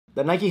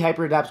The Nike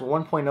Hyperadapt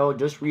 1.0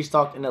 just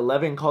restocked in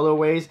 11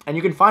 colorways, and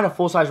you can find a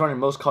full-size run in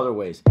most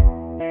colorways.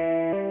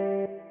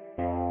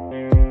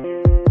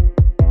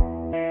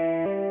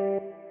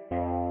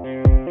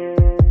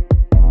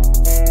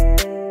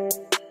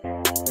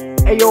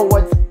 Hey yo,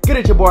 what's good?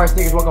 It's your boy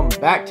RESTOCK.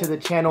 Welcome back to the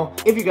channel.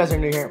 If you guys are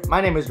new here,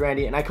 my name is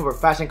Randy and I cover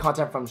fashion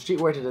content from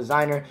streetwear to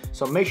designer,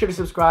 so make sure to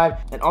subscribe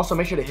and also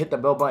make sure to hit the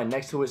bell button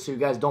next to it so you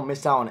guys don't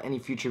miss out on any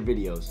future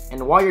videos.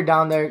 And while you're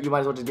down there, you might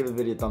as well just give the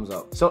video a thumbs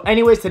up. So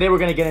anyways, today we're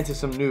gonna get into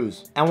some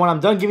news, and when I'm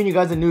done giving you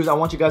guys the news, I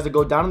want you guys to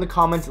go down in the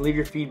comments and leave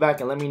your feedback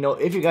and let me know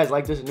if you guys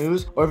like this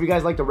news or if you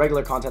guys like the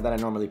regular content that I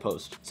normally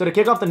post. So to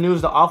kick off the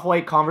news, the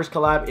Off-White Converse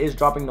collab is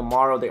dropping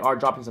tomorrow. They are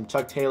dropping some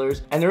Chuck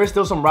Taylors, and there is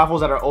still some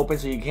raffles that are open,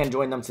 so you can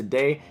join them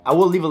today. I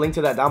will leave a link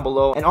to that down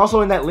below, and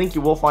also in that link you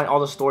will find all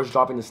the stores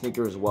dropping the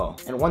sneaker as well.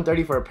 And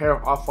 $130 for a pair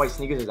of Off-White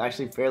sneakers is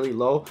actually fairly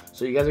low,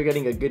 so you guys are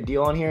getting a good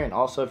deal on here. And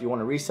also, if you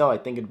want to resell, I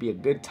think it'd be a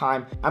good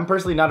time. I'm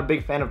personally not a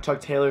big fan of Chuck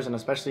Taylors, and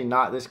especially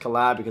not this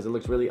collab because it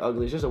looks really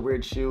ugly. It's just a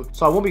weird shoe,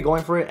 so I won't be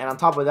going for it. And on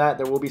top of that,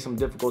 there will be some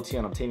difficulty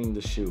on obtaining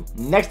the shoe.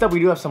 Next up, we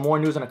do have some more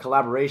news on a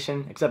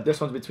collaboration, except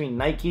this one's between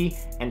Nike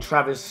and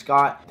Travis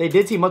Scott. They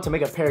did team up to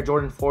make a pair of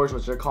Jordan 4's,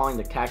 which they're calling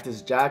the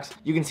Cactus Jacks.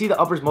 You can see the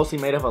upper's mostly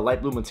made of a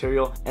light blue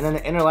material, and then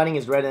the inner lining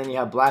is red, and then you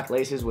have black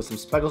laces with some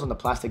speckles on the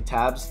plastic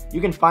tabs.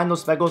 You can find those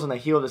speckles on the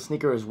heel of the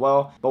sneaker as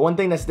well, but one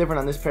thing that's different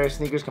on this pair of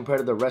sneakers compared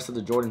to the rest of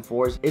the Jordan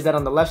 4's is that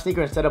on the left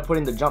sneaker, instead of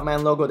putting the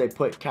Jumpman logo, they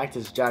put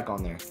Cactus Jack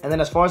on there. And then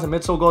as far as the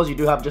midsole goes, you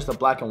do have just a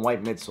black and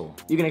white midsole.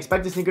 You can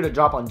expect the sneaker to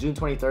drop on June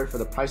 23rd for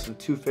the price of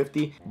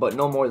 $250, but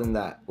no more than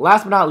that.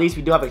 Last but not least,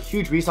 we do have a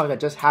huge restock that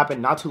just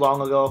happened not too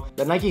long ago.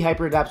 The Nike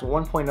Hyperadapt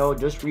 1.0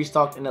 just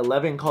restocked in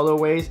 11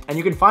 colorways, and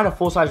you can find a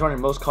full-size run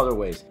in most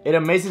colorways. It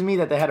amazes me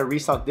that they had a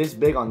restock this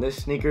big on this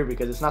sneaker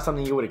because it's not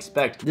something you would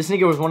expect. This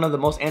sneaker was one of the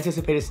most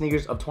anticipated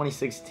sneakers of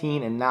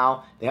 2016, and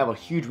now they have a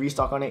huge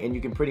restock on it, and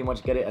you can pretty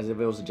much get it as if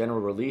it was a general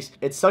release.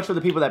 It sucks for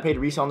the people that paid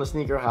resale on the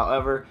sneaker.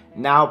 However,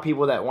 now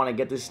people that want to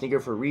get this sneaker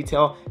for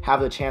retail have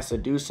the chance to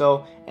do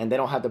so, and they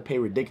don't have to pay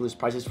ridiculous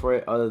prices for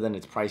it other than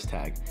its price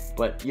tag.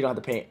 But you don't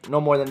have to pay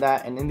no more than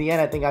that, and in the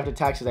end, I think after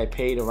taxes I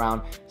paid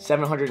around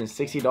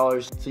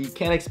 $760, so you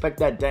can't expect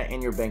that dent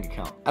in your bank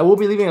account. I will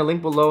be leaving a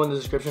link below in the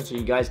description so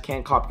you guys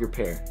can cop your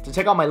pair. To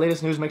check out my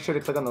latest news, make sure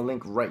to click on the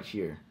link right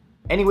here.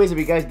 Anyways, if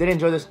you guys did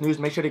enjoy this news,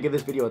 make sure to give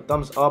this video a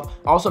thumbs up.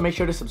 Also, make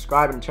sure to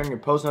subscribe and turn your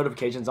post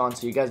notifications on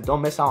so you guys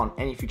don't miss out on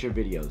any future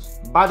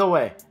videos. By the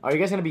way, are you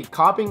guys going to be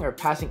copying or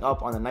passing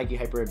up on the Nike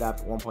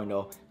Hyperadapt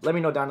 1.0? Let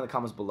me know down in the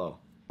comments below.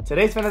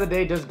 Today's fan of the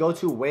day does go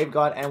to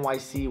WaveGod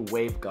NYC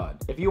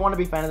WaveGod. If you want to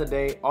be fan of the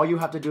day, all you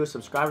have to do is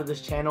subscribe to this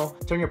channel,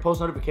 turn your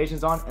post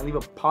notifications on, and leave a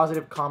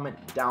positive comment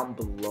down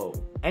below.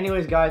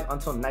 Anyways, guys,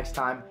 until next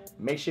time,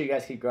 make sure you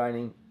guys keep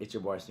grinding. It's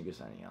your boy RESTOCK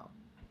signing out.